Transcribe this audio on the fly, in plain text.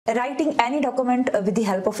Writing any document with the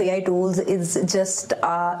help of AI tools is just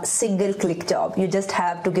a single click job. You just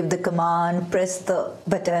have to give the command, press the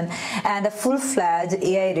button, and a full-fledged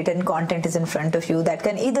AI written content is in front of you. That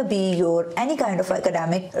can either be your any kind of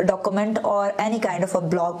academic document or any kind of a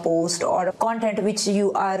blog post or content which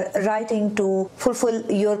you are writing to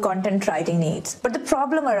fulfill your content writing needs. But the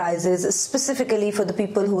problem arises specifically for the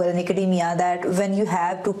people who are in academia, that when you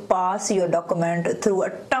have to pass your document through a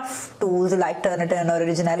tough tools like Turnitin or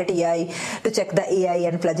Originality AI to check the AI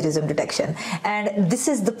and plagiarism detection. And this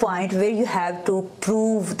is the point where you have to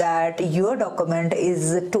prove that your document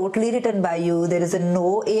is totally written by you. There is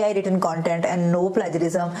no AI written content and no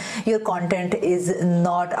plagiarism. Your content is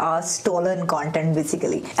not a stolen content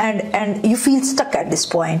basically. And you feel stuck at this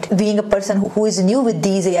point. Being a person who is new with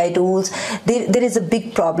these AI tools, there is a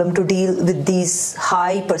big problem to deal with these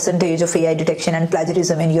high percentage of AI detection and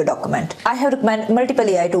plagiarism in your document. I have recommended multiple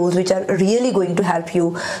AI tools which are really going to help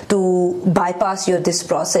you to bypass this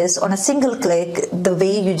process on a single click. The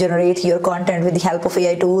way you generate your content with the help of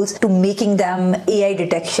AI tools to making them AI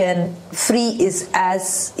detection free is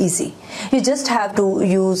as easy. You just have to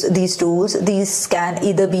use these tools. These can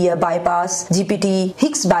either be a bypass GPT,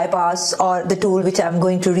 Higgs bypass, or the tool which I'm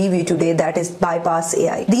going to review today, that is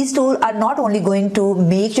BypassAI. These tools are not only going to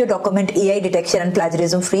make your document AI detection and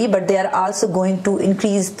plagiarism free, but they are also going to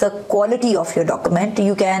increase the quality of your document.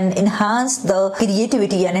 You can enhance the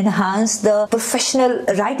creativity and enhance the professional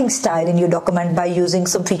writing style in your document by using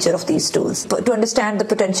some feature of these tools. But to understand the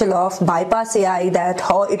potential of BypassAI, that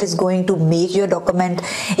how it is going to make your document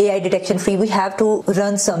AI detection free, we have to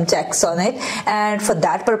run some checks on it, and for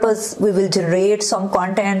that purpose we will generate some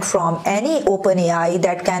content from any open AI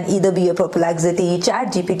that can either be a Perplexity,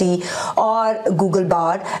 ChatGPT or Google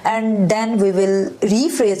Bard, and then we will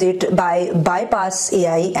rephrase it by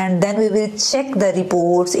BypassAI, and then we will check the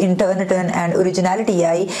reports in Turnitin and Originality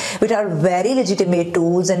AI, which are very legitimate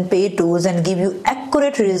tools and paid tools, and give you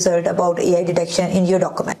accurate result about AI detection in your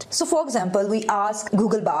document. So for example, we ask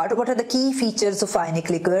Google Bard what are the key features of fine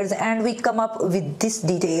clickers, and we come up with this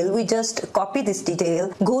detail. We just copy this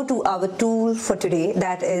detail, go to our tool for today,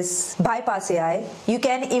 that is BypassAI. You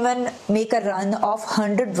can even make a run of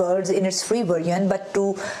 100 words in its free version, but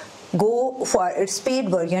to go for its paid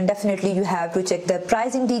version, definitely you have to check the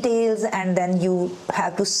pricing details, and then you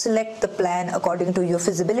have to select the plan according to your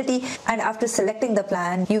feasibility, and after selecting the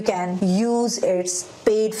plan you can use its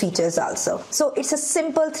paid features also. So it's a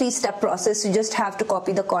simple 3-step process. You just have to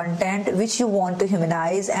copy the content which you want to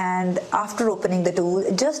humanize, and after opening the tool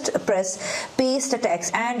just press paste a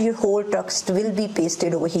text and your whole text will be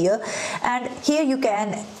pasted over here. And here you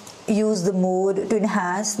can use the mode to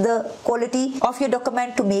enhance the quality of your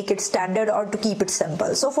document, to make it standard or to keep it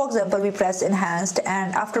simple. So for example, we press enhanced,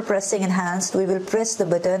 and after pressing enhanced we will press the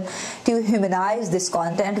button to humanize this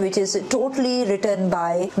content which is totally written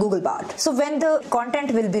by Google Bard. So when the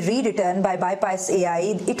content will be rewritten by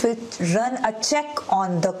BypassAI, it will run a check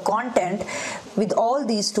on the content with all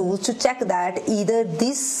these tools to check that either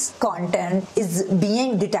this content is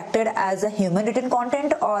being detected as a human written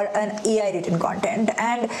content or an AI written content.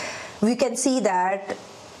 And we can see that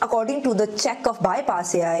according to the check of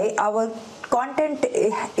BypassAI, our content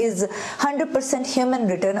is 100% human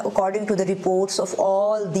written according to the reports of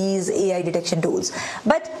all these AI detection tools.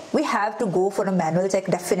 But we have to go for a manual check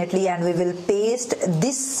definitely, and we will paste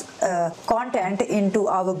this content into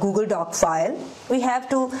our Google Doc file. We have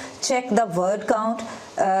to check the word count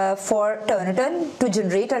for Turnitin. To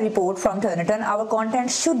generate a report from Turnitin, our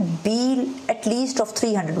content should be at least of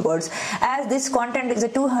 300 words. As this content is a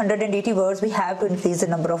 280 words, we have to increase the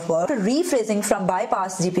number of words. After rephrasing from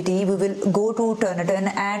Bypass GPT, we will go to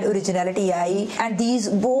Turnitin and Originality AI, and these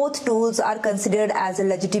both tools are considered as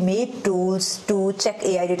legitimate tools to check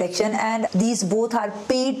AI detection, and these both are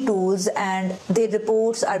paid tools, and their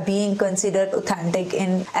reports are being considered authentic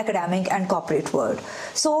in academic and corporate world.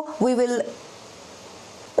 So we will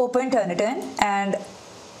open Turnitin and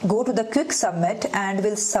go to the quick submit, and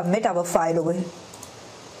we'll submit our file over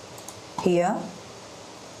here.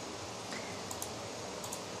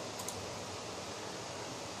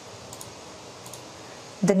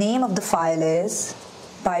 The name of the file is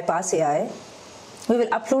BypassAI. We will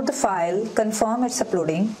upload the file, confirm its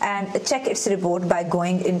uploading, and check its report by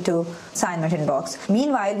going into assignment inbox.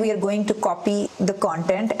 Meanwhile, we are going to copy the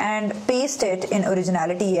content and paste it in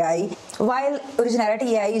Originality AI. While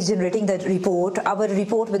Originality AI is generating the report, our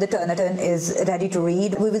report with the Turnitin is ready to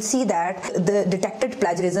read. We will see that the detected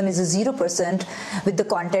plagiarism is 0% with the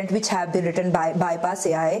content which have been written by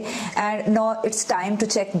BypassAI. And now it's time to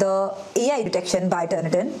check the AI detection by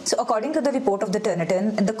Turnitin. So according to the report of the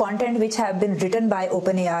Turnitin, the content which have been written by by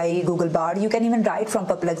OpenAI, Google Bard. You can even write from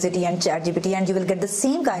Perplexity and ChatGPT and you will get the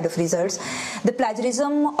same kind of results. The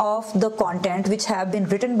plagiarism of the content which have been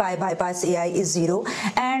written by BypassAI is 0,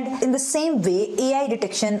 and in the same way AI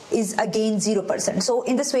detection is again 0%. So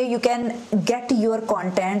in this way you can get your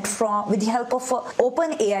content from with the help of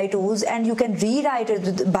OpenAI tools, and you can rewrite it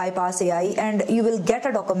with BypassAI and you will get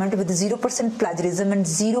a document with 0% plagiarism and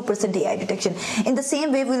 0% AI detection. In the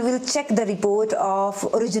same way, we will check the report of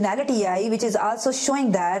Originality AI, which is also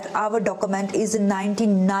showing that our document is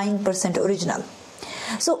 99% original.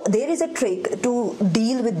 So there is a trick to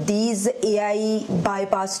deal with these AI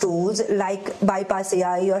bypass tools like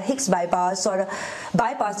BypassAI or Higgs bypass or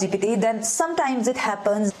bypass GPT. Then sometimes it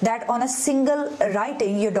happens that on a single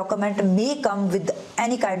writing your document may come with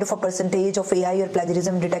any kind of a percentage of AI or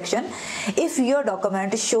plagiarism detection. If your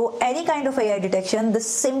document show any kind of AI detection, the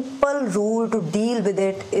simple rule to deal with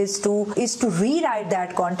it is to rewrite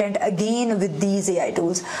that content again with these AI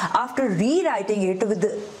tools. After rewriting it with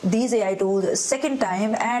these AI tools second time,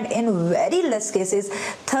 and in very less cases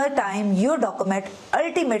third time, your document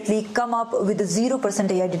ultimately come up with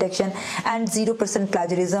 0% AI detection and 0%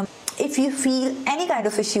 plagiarism. If you feel any kind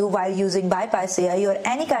of issue while using BypassAI or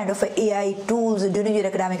any kind of AI tools during your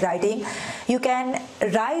academic writing, you can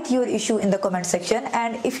write your issue in the comment section.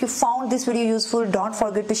 And if you found this video useful, don't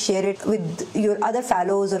forget to share it with your other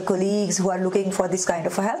fellows or colleagues who are looking for this kind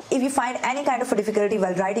of help. If you find any kind of a difficulty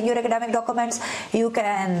while writing your academic documents, you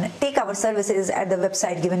can take our services at the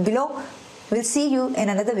website given below. We'll see you in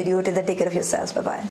another video. Till then, take care of yourselves. Bye-bye.